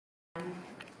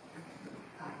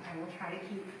I will try to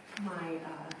keep my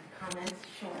comments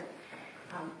short.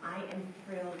 I am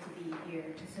thrilled to be here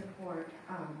to support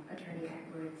Attorney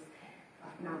Edwards'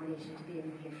 nomination to be a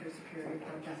New Hampshire Superior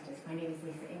Court Justice. My name is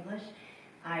Lisa English.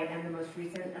 I am the most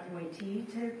recent appointee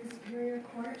to the Superior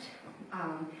Court.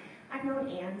 I've known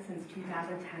Anne since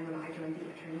 2010 when I joined the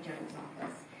Attorney General's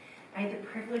office. I had the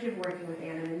privilege of working with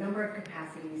Anne in a number of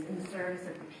capacities in the service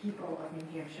of the people of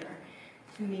New Hampshire.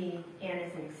 To me, Anne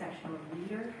is an exceptional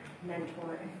leader,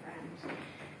 mentor, and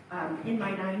friend. In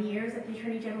my 9 years at the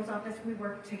Attorney General's office, we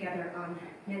worked together on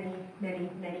many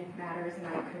matters, and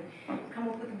I could come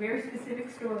up with very specific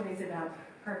stories about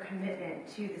her commitment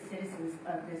to the citizens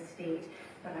of this state,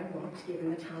 but I won't,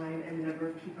 given the time and the number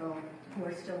of people who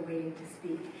are still waiting to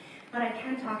speak. But I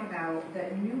can talk about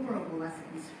the innumerable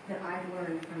lessons that I've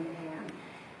learned from Anne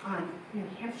on New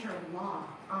Hampshire law,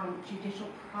 on judicial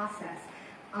process,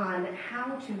 on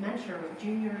how to mentor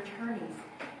junior attorneys,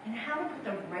 and how to put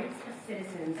the rights of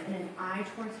citizens and an eye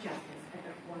towards justice at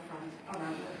the forefront of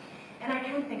our work. And I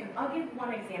can think of, I'll give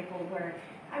one example where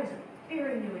I was a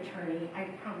very new attorney.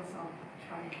 I promise I'll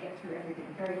try to get through everything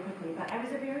very quickly, but I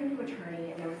was a very new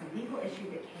attorney, and there was a legal issue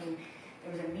that came.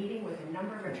 There was a meeting with a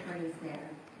number of attorneys there,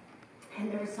 and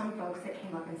there were some folks that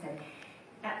came up and said,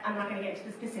 I'm not going to get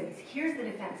into the specifics. Here's the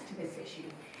defense to this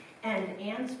issue. And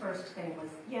Anne's first thing was,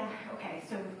 yeah, okay,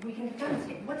 so we can defend this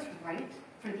case. What's right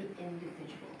for the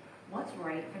individual? What's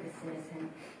right for the citizen,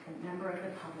 the member of the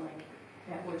public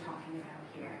that we're talking about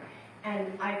here?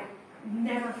 And I've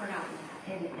never forgotten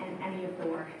that in any of the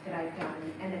work that I've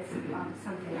done, and it's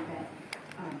something that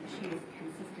she is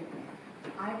consistent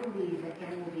with. I believe that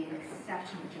Anne will be an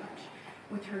exceptional judge.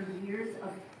 With her years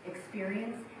of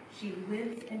experience, she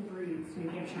lives and breathes New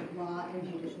Hampshire law and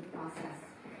judicial process.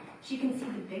 She can see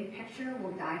the big picture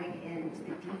while diving into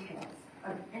the details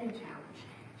of any challenge.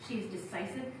 She is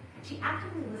decisive. She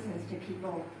actively listens to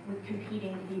people with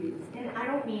competing views. And I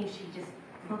don't mean she just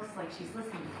looks like she's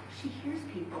listening. She hears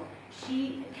people.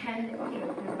 She can, if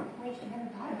there's a point she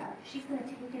hasn't thought about, she's going to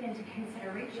take it into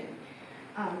consideration.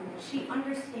 She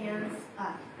understands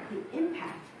the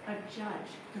impact a judge,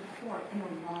 the court, and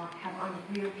the law have on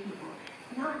real people.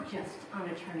 Not just on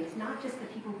attorneys, not just the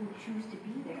people who choose to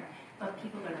be there, but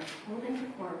people that are pulled into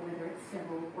court, whether it's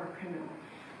civil or criminal.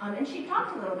 And she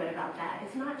talked a little bit about that.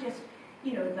 It's not just,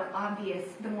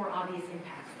 the more obvious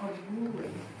impacts of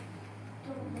ruling.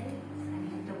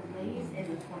 Delays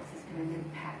in the court system and the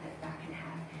impact that can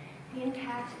have. The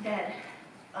impact that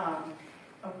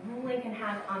a ruling can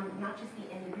have on not just the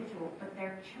individual, but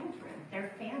their children,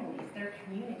 their families, their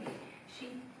community. She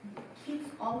keeps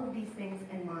all of these things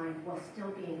in mind while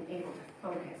still being able to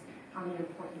focus on the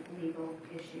important legal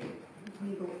issue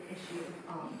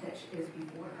that is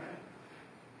before her.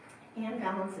 Anne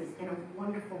balances in a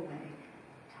wonderful way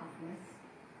toughness,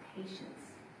 patience,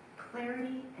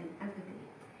 clarity, and empathy.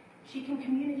 She can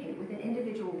communicate with an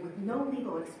individual with no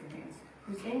legal experience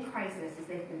who's in crisis as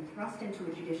they've been thrust into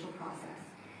a judicial process.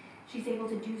 She's able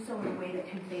to do so in a way that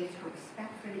conveys her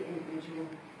respect for the individual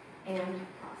and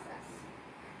process.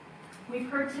 We've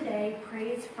heard today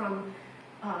praise from,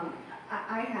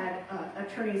 I had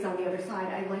attorneys on the other side.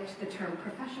 I liked the term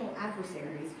professional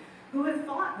adversaries who have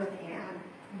fought with Anne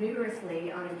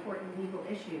vigorously on important legal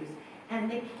issues.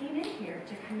 And they came in here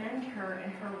to commend her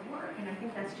and her work. And I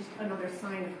think that's just another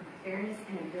sign of her fairness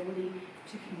and ability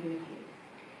to communicate.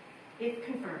 If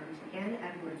confirmed, Anne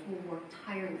Edwards will work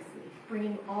tirelessly,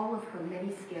 bringing all of her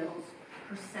many skills,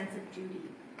 her sense of duty,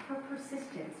 her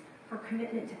persistence, her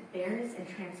commitment to fairness and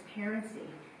transparency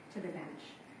to the bench.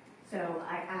 So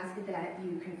I ask that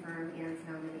you confirm Anne's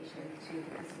nomination to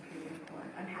the Superior Court.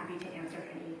 I'm happy to answer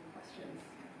any questions.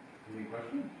 Any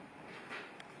questions?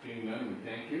 Seeing none, we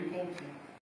thank you. Thank you.